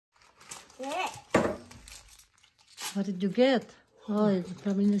Yeah. What did you get? Oh, it's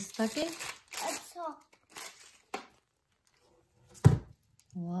from in the stocking? I saw.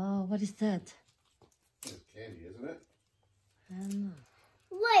 Wow, what is that? It's candy, isn't it? I don't know.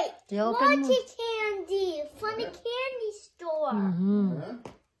 Wait, They what's it candy from the candy store? Mm-hmm. Yeah?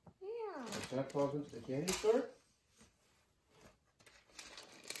 Yeah. Santa Claus went to the candy store?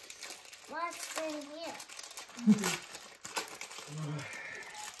 What's in here?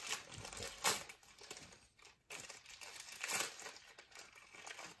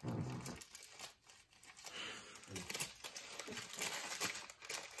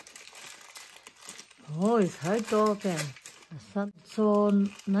 Oh, it's hard to open. It's not so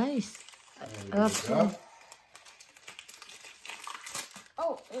nice.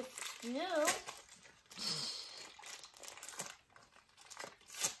 Oh, it's new.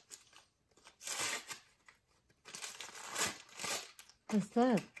 What's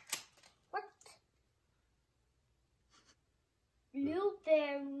that? What?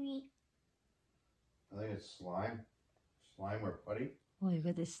 Blueberry. I think it's slime. Slime or putty. Oh, you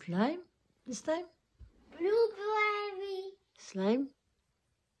got a slime this time? Blueberry. Slime?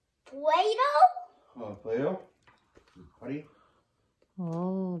 Play-Doh? Play-Doh? Putty?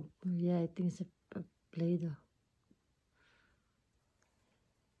 Oh, yeah, I think it's a Play-Doh.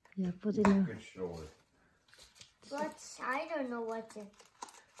 Yeah, put it in. Good shoulder. What's, I don't know what's in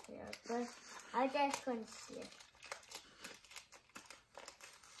here, but I just couldn't see it.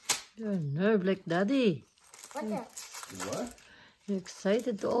 You're a nerd like Daddy. What's it? What? You're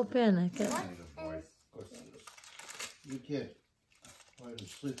excited to open. I can't. You kid. I didn't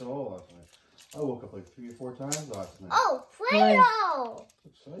sleep at all last night. I woke up like 3 or 4 times last night. Oh, Play-Doh!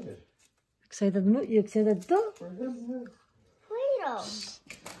 Excited. Excited? You excited too? For him, Play-Doh.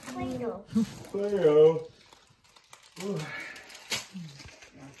 Play-Doh. Play-Doh.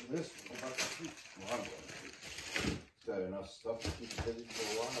 After this, we'll have to keep a lot of it. Got enough stuff to keep it busy for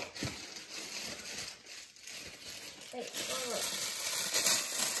a while. Wait, look.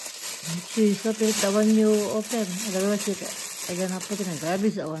 Make sure you stop it, the one you open. Otherwise, I'm gonna put it in the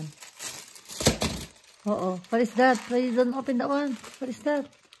garbage, that one. Uh-oh. What is that? Why you don't open that one? What is that?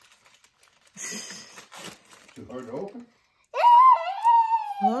 Too hard to open?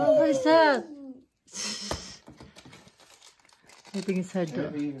 Oh, what is that? I think it's hard to.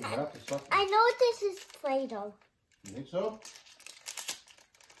 Maybe even wrap the stuff. I know this is Play-Doh. You think so?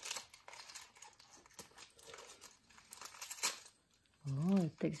 Oh,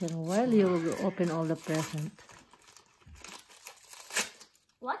 it takes a while you open all the present.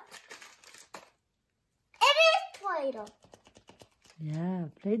 What? It is Play-Doh. Yeah,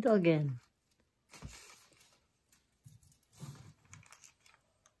 Play-Doh again.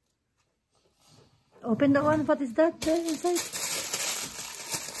 Open that one. What is that there inside?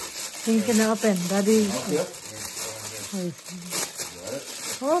 Think you can open. Daddy.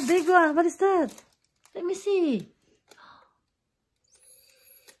 Oh, big one. What is that? Let me see.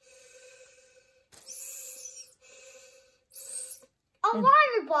 A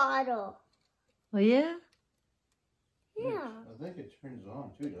water bottle. Oh, yeah? Yeah. I think it turns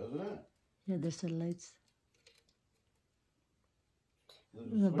on too, doesn't it? Yeah, there's the lights. There's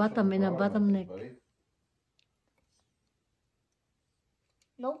a In the switch bottom, on in the I bottom think, neck. buddy.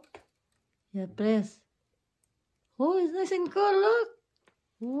 Nope. Yeah, press. Oh, it's nice and cool. Look.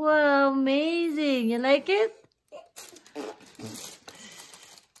 Wow, amazing. You like it?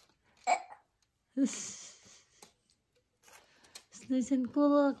 It's nice and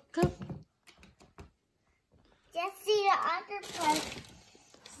cool cup. Just see the other part.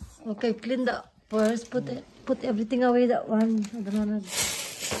 Okay, clean the first. Put everything away. That one. I don't wanna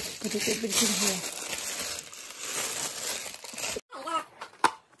put everything here.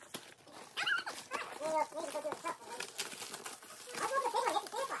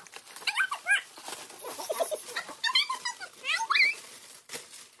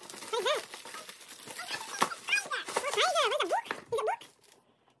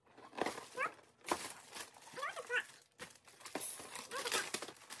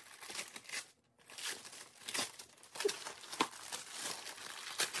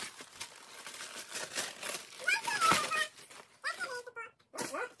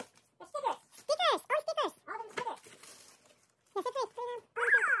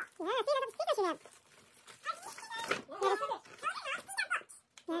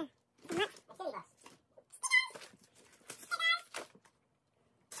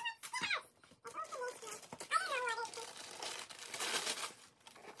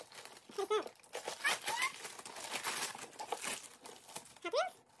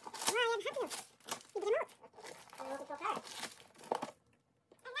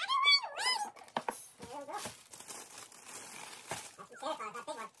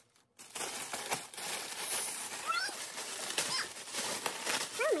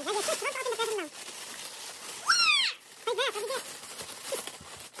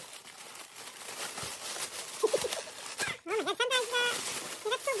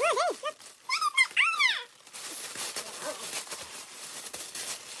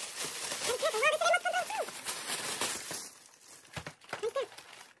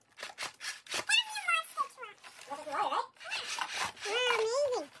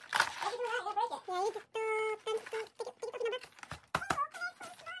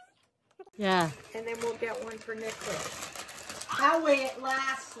 Yeah. And then we'll get one for Nicholas. That way it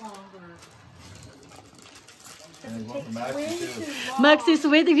lasts longer. And one for Maxie too. Max is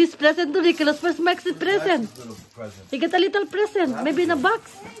waiting his present to Nicholas. Where's Max's present? Maxie's little present. He got a little present. Maybe in a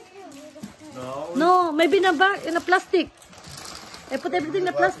box. No. No, maybe in a bag, in a plastic. I put everything in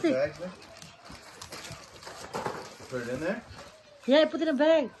a plastic. Put it in there? Yeah, I put it in a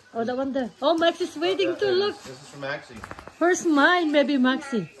bag. Oh, that one there. Oh, Max is waiting to look. This is for Maxie. Where's mine? Maybe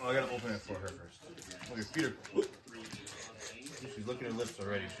Maxie. Oh, I gotta open it for her first. Oh, your feet are... She's looking at her lips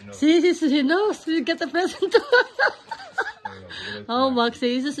already. She knows. See, she knows. We get the present. There you go. Oh,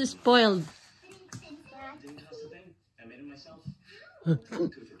 Maxie, this is spoiled.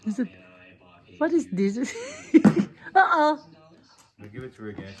 Is it? What is this? Uh-oh. I'll give it to her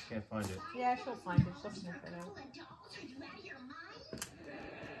again. She can't find it. Yeah, she'll find it. She'll sniff it out.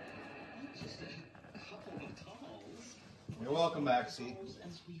 You're welcome, Maxie.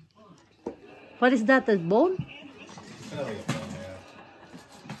 What is that? A bone? Kind of like a phone,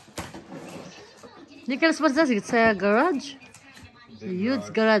 yeah. Nicholas, what's that? It's a garage. Big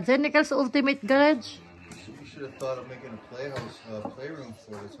Huge garage. Hey, Nicholas, ultimate garage. We should have thought of making a playroom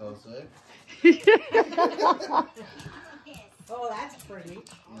for this house, eh? Oh, that's pretty.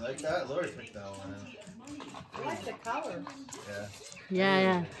 You like that? Laura picked that one out. I like the color. Yeah.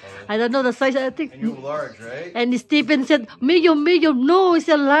 Yeah. I don't know the size. I think. And you're large, right? And Stephen said, medium. No, it's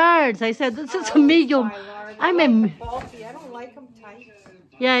a large. I said, this is a medium. I'm a... Bulky. I don't like them tight.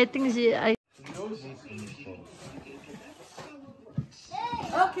 Yeah, I think she...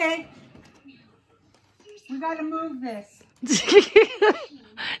 Okay. We gotta move this.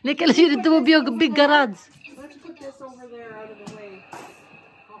 Nicholas, you need to move your big garage. Let's put this over there out of the way.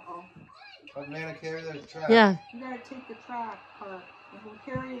 Uh-oh. But man, I carry the track. Yeah. You gotta take the track part. And we'll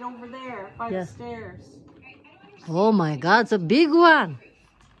carry it over there by the stairs. Oh my God, it's a big one.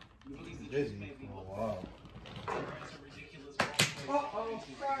 Busy. Oh, wow. Uh-oh,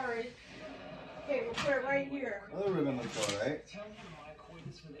 sorry. Okay, we'll put it right here. Another ribbon looks alright.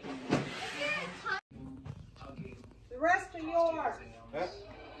 The rest are yours. Yeah.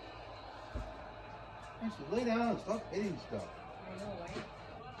 Actually, lay down and stop hitting stuff. I know, right?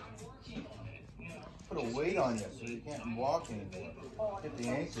 Put a weight on you so you can't walk anymore. Hit the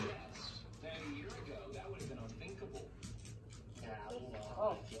ankle.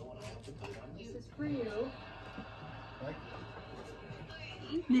 Oh. This is for you. Right?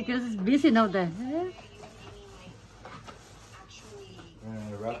 Nicholas is busy now there.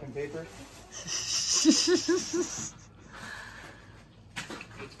 And wrapping paper. This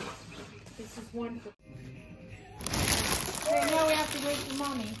is one for... Okay, now we have to wait for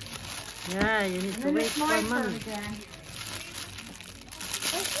Mommy. Yeah, you need And to then wait it's for my turn Mom. again.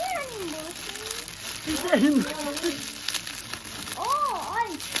 Is there any more things? Oh,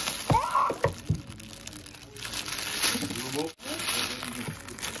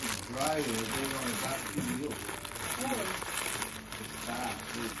 Dry it, put it on the back of the wheel. It's fast,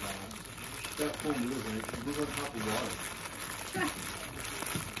 really fast. That foam wheels, and it goes on top of water.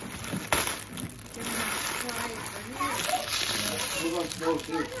 It goes on slow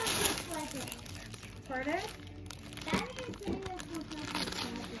too. Pardon? That is the thing that's supposed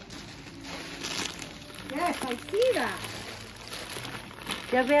Yes, I see that.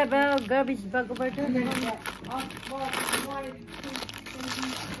 Yeah, we have a garbage bag over there. Well, you wanted to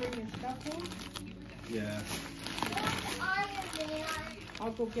bring your stuff in? Yeah.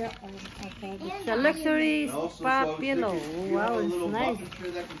 I'll go get one. Okay. It's a luxury And also, spa so I was pillow. thinking, do you Wow, have a it's little nice. muffin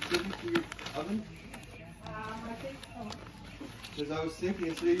tray that can fit into your oven? I think so. Because I was thinking,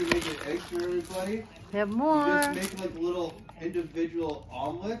 instead of you making eggs for everybody, We have you more. just make like little individual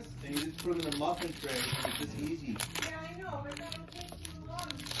omelets, and you just put them in the muffin tray. It's just easy. Yeah, I know, but that'll take too long.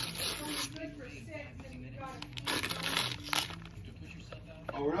 It's only good for 6, and you got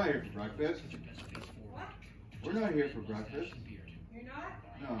Oh, we're not here for breakfast. what? We're not here for breakfast. You're not?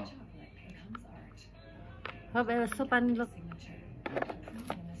 No. How about a soap and look?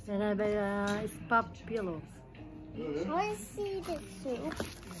 And I have a spa pillow. I see the soup.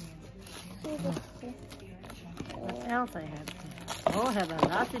 See the soup. What else I have? Oh, I have a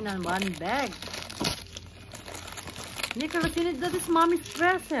lot in one bag. Nicholas, you need that is mommy's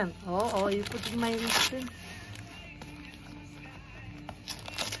present. Oh, you put in my thing.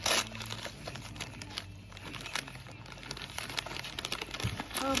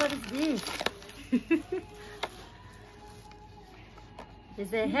 Oh, what is this?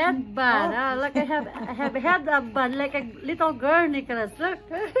 It's a headband. Look, I have a headband like a little girl, Nicholas. Look.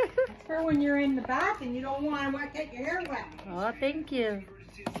 For when you're in the bath and you don't want to get your hair wet. Oh, thank you.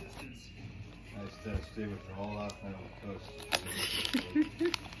 I stay with her all last night with toast.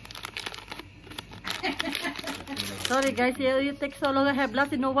 Sorry guys, you take so long. I have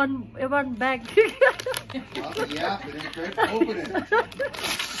lost in one bag. Yeah, but then try to open it.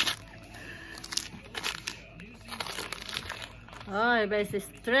 Oh, but it's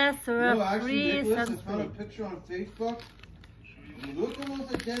stress No, actually, free Nicholas, I found a sunscreen. picture on Facebook. You look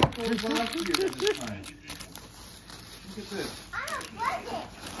almost identical as last year this time. Look at this. I don't like it.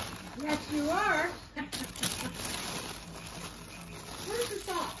 Yes, you are. Where's the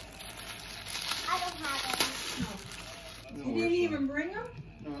socks? I don't have any. No, You where's didn't some? even bring them?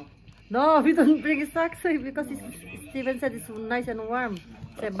 No. No, we don't bring socks because Steven said it's nice and warm.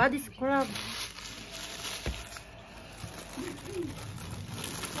 It's a body scrub.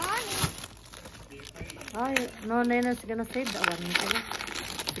 Oh, no, Nena's gonna save that one.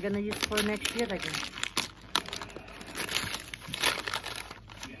 She's gonna use for next year again.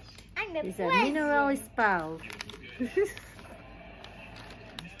 I'm the It's a mineral spout.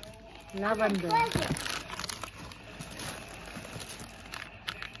 Lavender.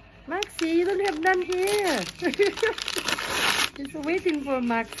 Maxi, you don't have none here. Just waiting for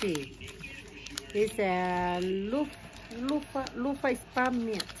Maxi. It's a loofah spam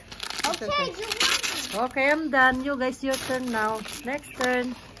meat. Okay, you want me. Okay, I'm done. You guys, your turn now. Next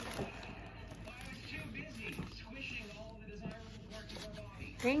turn.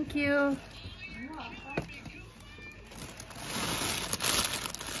 Thank you.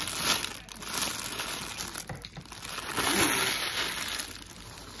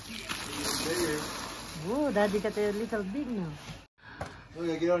 Oh, Daddy got a little big now.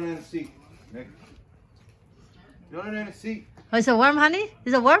 Look, get on in the seat, Nick. Get on in the seat. Oh, is it warm, honey?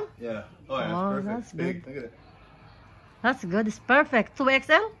 Is it warm? Yeah. Oh, yeah, Oh, perfect. that's Big. good. Look at it. That's good. It's perfect.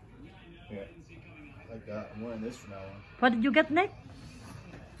 2XL? Yeah. Like that. I'm wearing this from now on. What did you get, Nick?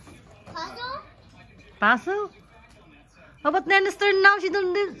 Puzzle? Puzzle? How about Nena's turn now? She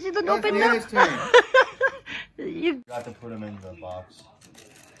don't open now. Nena's turn. You Got to put them in the box.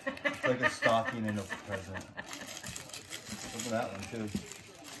 It's like a stocking and a present. Open that one too.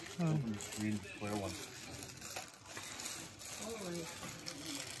 Open the green square one.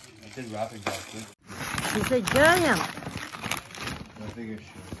 I did wrapping box too. It's a giant. I think it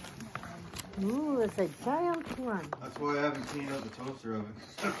should. Ooh, it's a giant one. That's why I haven't cleaned out the toaster oven.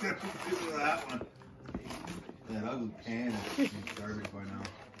 Look at that one. That ugly pan is garbage by now.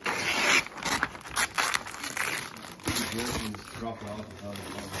 Drop it off without it.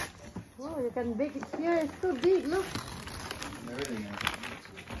 Oh, you can bake it here. It's too big. Look. And everything else.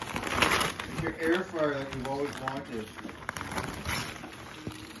 It's your air fryer like you've always wanted.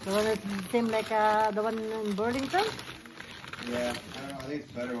 The one that's the same like the one in Burlington? Yeah, I don't know. I think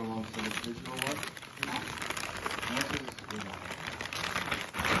it's better when Mom said it's digital one. Unless it's, you know.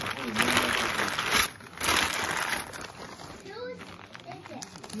 Whose is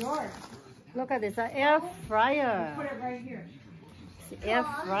it? Yours. Look at this, an air fryer. Put it right here. It's air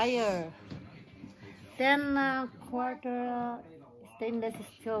fryer. 10 quarter stainless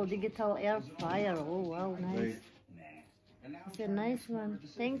steel digital air fryer. Oh wow, nice. Wait. It's a nice one.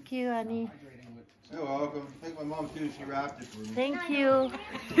 Thank you, Annie. You're welcome. Thank my mom too. She wrapped it for me. Thank you.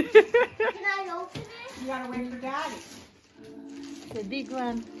 Can I open it? You gotta wait for Daddy. It's a big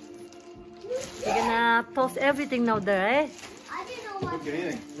one. You're gonna toast everything now there, eh? I didn't know what. Cook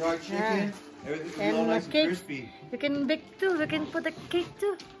anything. Fried chicken. Yeah. Everything's And all nice and cake. crispy. You can bake too. You can put a cake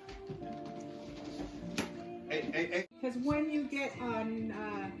too. Hey. Because when you get on,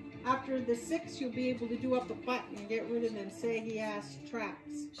 after the 6, you'll be able to do up the button and get rid of them saggy ass tracks.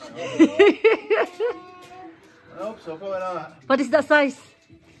 I hope so. Probably not. What is that size?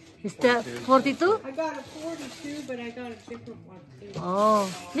 Is that 42? I got a 42, but I got a different one too. Oh,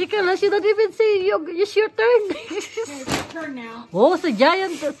 Nicholas, you don't even see it's your turn. Okay, it's your turn now. Oh, it's a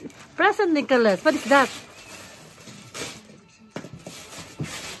giant present, Nicholas. What is that?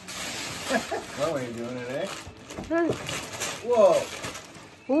 What are you doing today? Uh, Whoa.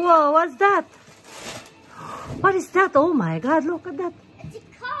 Whoa, what's that? What is that? Oh my God, look at that. It's a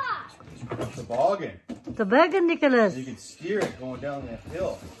car. It's a toboggan. The wagon, Nicholas. You can steer it going down that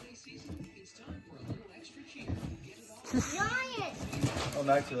hill. Giant. Oh,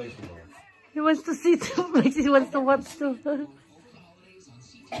 nice relation. He wants to see too much. He wants to watch too.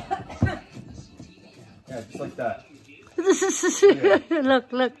 Yeah, just like that.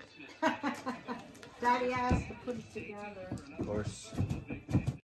 Look. Daddy has to put it together. Of course.